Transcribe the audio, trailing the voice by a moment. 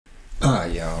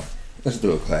Alright, y'all. Let's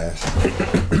do a class.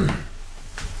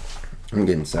 I'm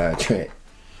getting sidetracked.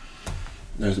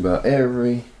 There's about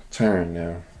every turn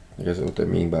now. I guess what they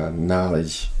mean by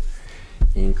knowledge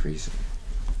increasing.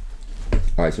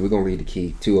 Alright, so we're going to read the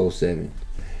key 207.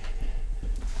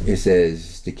 It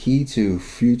says, the key to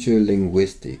future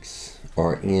linguistics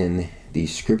are in the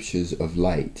scriptures of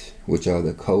light, which are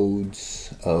the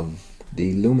codes of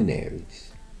the luminaries.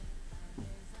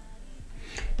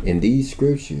 In these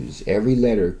scriptures, every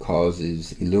letter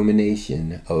causes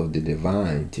illumination of the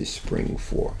divine to spring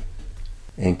forth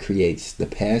and creates the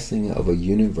passing of a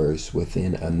universe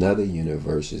within another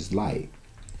universe's light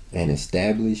and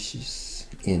establishes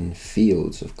in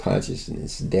fields of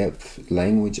consciousness depth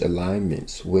language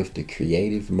alignments with the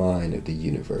creative mind of the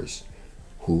universe,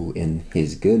 who in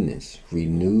his goodness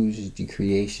renews the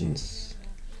creations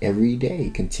every day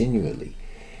continually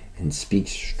and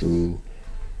speaks through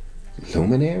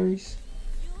luminaries.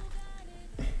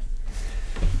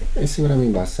 Let's see what I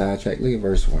mean by sidetrack. Look at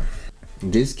verse 1.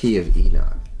 This key of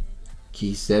Enoch,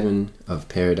 key 7 of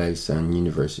Paradise Sun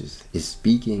universes, is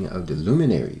speaking of the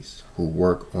luminaries who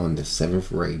work on the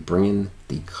 7th ray, bringing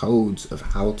the codes of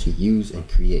how to use and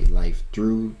create life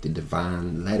through the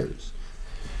divine letters.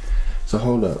 So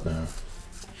hold up now.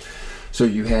 So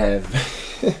you have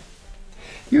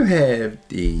you have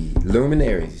the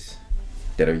luminaries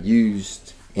that are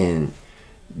used in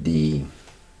the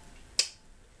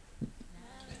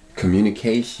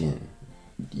communication.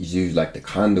 You use like the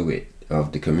conduit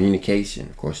of the communication.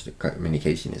 Of course, the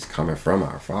communication is coming from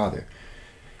our Father,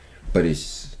 but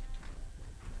it's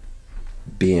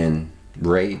being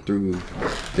read through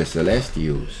the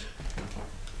celestials.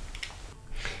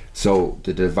 So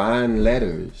the divine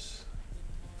letters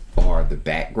are the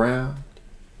background.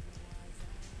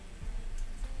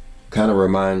 Kind of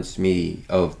reminds me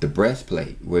of the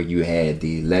breastplate, where you had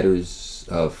the letters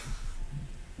of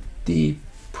the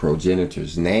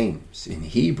progenitors' names in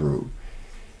Hebrew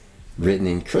written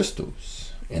in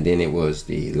crystals, and then it was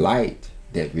the light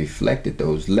that reflected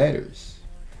those letters.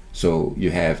 So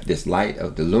you have this light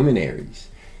of the luminaries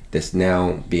that's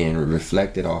now being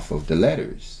reflected off of the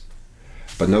letters.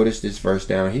 But notice this verse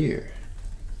down here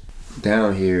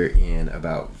in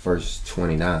about verse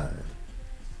 29.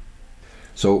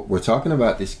 So we're talking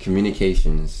about this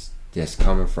communications that's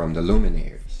coming from the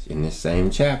luminaries in this same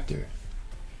chapter.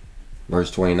 Verse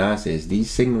 29 says,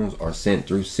 these signals are sent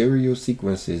through serial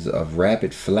sequences of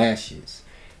rapid flashes,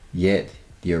 yet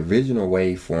the original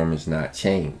waveform is not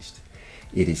changed.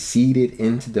 It is seeded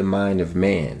into the mind of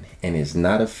man and is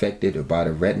not affected by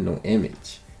the retinal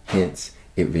image. Hence,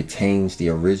 it retains the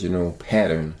original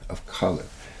pattern of color.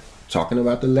 Talking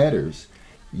about the letters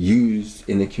used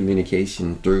in the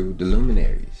communication through the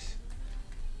luminaries.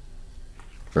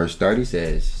 Verse 30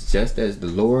 says, just as the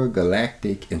lower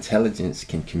galactic intelligence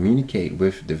can communicate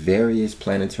with the various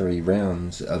planetary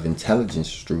realms of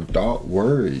intelligence through thought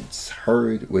words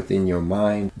heard within your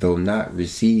mind, though not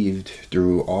received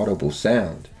through audible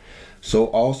sound, so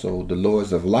also the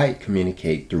lords of light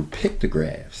communicate through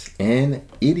pictographs and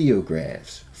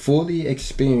ideographs, fully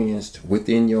experienced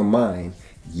within your mind,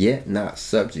 yet not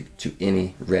subject to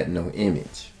any retinal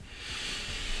image.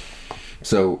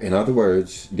 So in other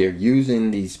words, they're using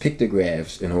these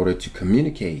pictographs in order to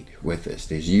communicate with us.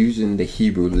 They're using the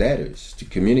Hebrew letters to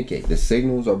communicate. The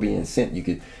signals are being sent. You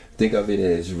could think of it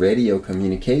as radio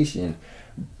communication.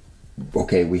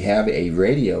 Okay, we have a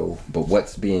radio, but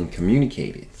what's being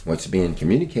communicated? What's being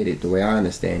communicated, the way I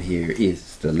understand here,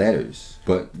 is the letters.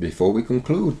 But before we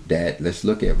conclude that, let's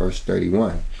look at verse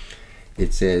 31.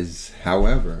 It says,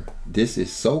 however, this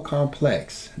is so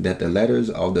complex that the letters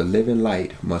of the living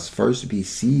light must first be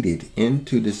seeded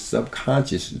into the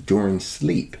subconscious during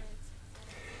sleep.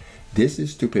 This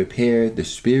is to prepare the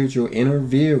spiritual inner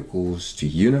vehicles to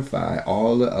unify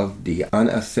all of the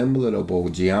unassemblable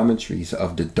geometries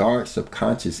of the dark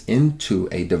subconscious into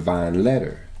a divine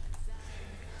letter.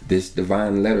 This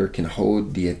divine letter can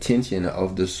hold the attention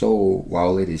of the soul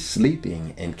while it is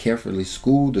sleeping and carefully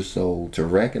school the soul to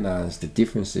recognize the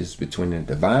differences between the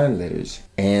divine letters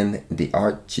and the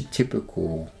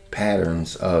archetypical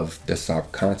patterns of the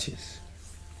subconscious.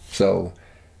 So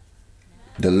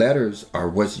the letters are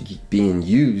what's being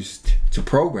used to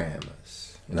program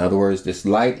us. In other words, this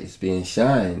light is being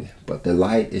shined, but the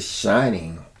light is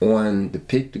shining on the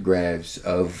pictographs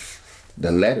of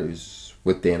the letters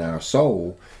within our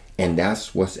soul. And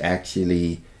that's what's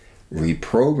actually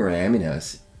reprogramming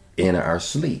us in our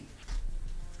sleep.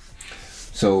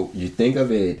 So you think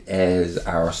of it as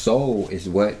our soul is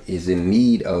what is in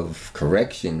need of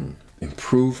correction,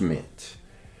 improvement,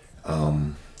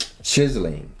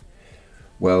 chiseling.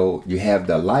 Well, you have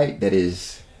the light that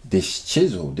is this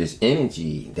chisel, this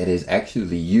energy that is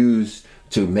actually used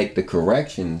to make the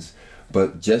corrections.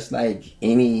 But just like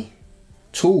any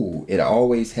tool, it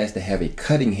always has to have a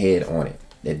cutting head on it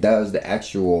that does the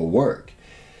actual work.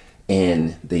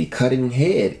 And the cutting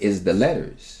head is the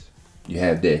letters. You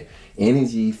have the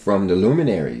energy from the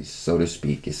luminaries, so to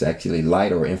speak. It's actually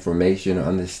light or information,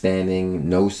 understanding,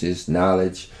 gnosis,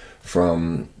 knowledge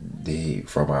from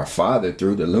our Father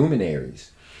through the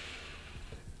luminaries.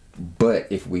 But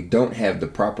if we don't have the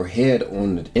proper head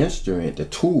on the instrument, the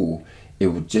tool, it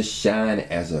will just shine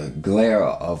as a glare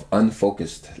of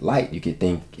unfocused light. You could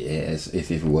think as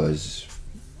if it was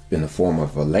in the form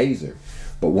of a laser.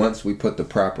 But once we put the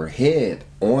proper head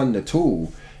on the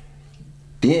tool,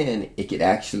 then it could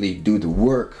actually do the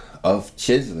work of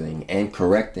chiseling and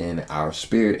correcting our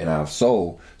spirit and our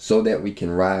soul, so that we can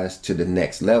rise to the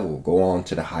next level, go on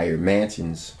to the higher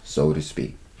mansions, so to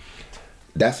speak.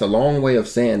 That's a long way of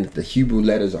saying that the Hebrew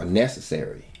letters are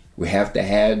necessary. We have to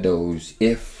have those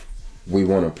if we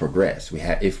want to progress,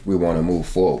 if we want to move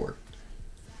forward.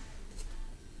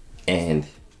 And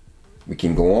we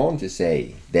can go on to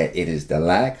say that it is the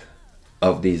lack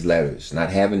of these letters,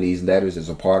 not having these letters as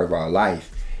a part of our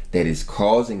life, that is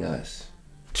causing us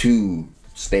to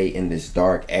stay in this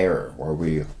dark era where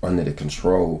we're under the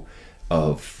control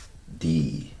of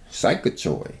the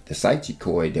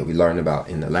psychoid that we learned about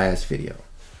in the last video.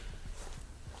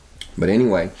 But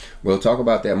anyway, we'll talk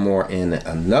about that more in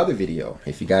another video.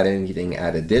 If you got anything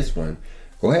out of this one,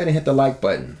 go ahead and hit the like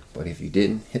button. But if you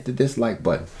didn't, hit the dislike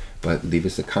button. But leave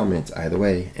us a comment either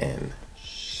way, and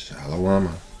shalom.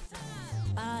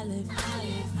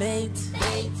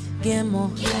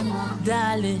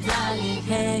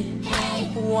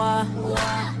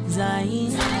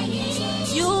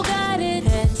 You got it.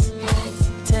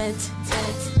 Tet,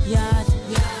 yad,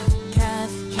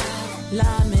 kaf,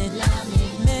 lamed,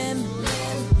 mem,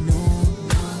 no,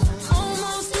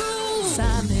 almost through.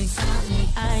 Samik,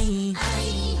 ayin,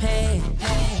 pay,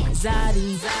 zadi,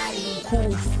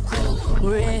 kuf,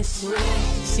 resh,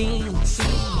 shin,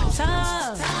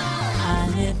 tav,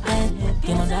 alif, bet,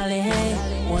 kimodale, hey,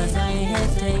 was I head,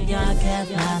 take yad, kaf,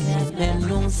 lamed, mem,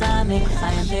 no, samik,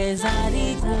 ayin, pay, zadi,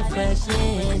 kuf, resh,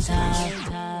 tav.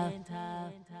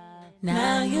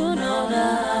 Now you know the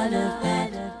heart of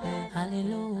that.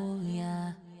 Hallelujah.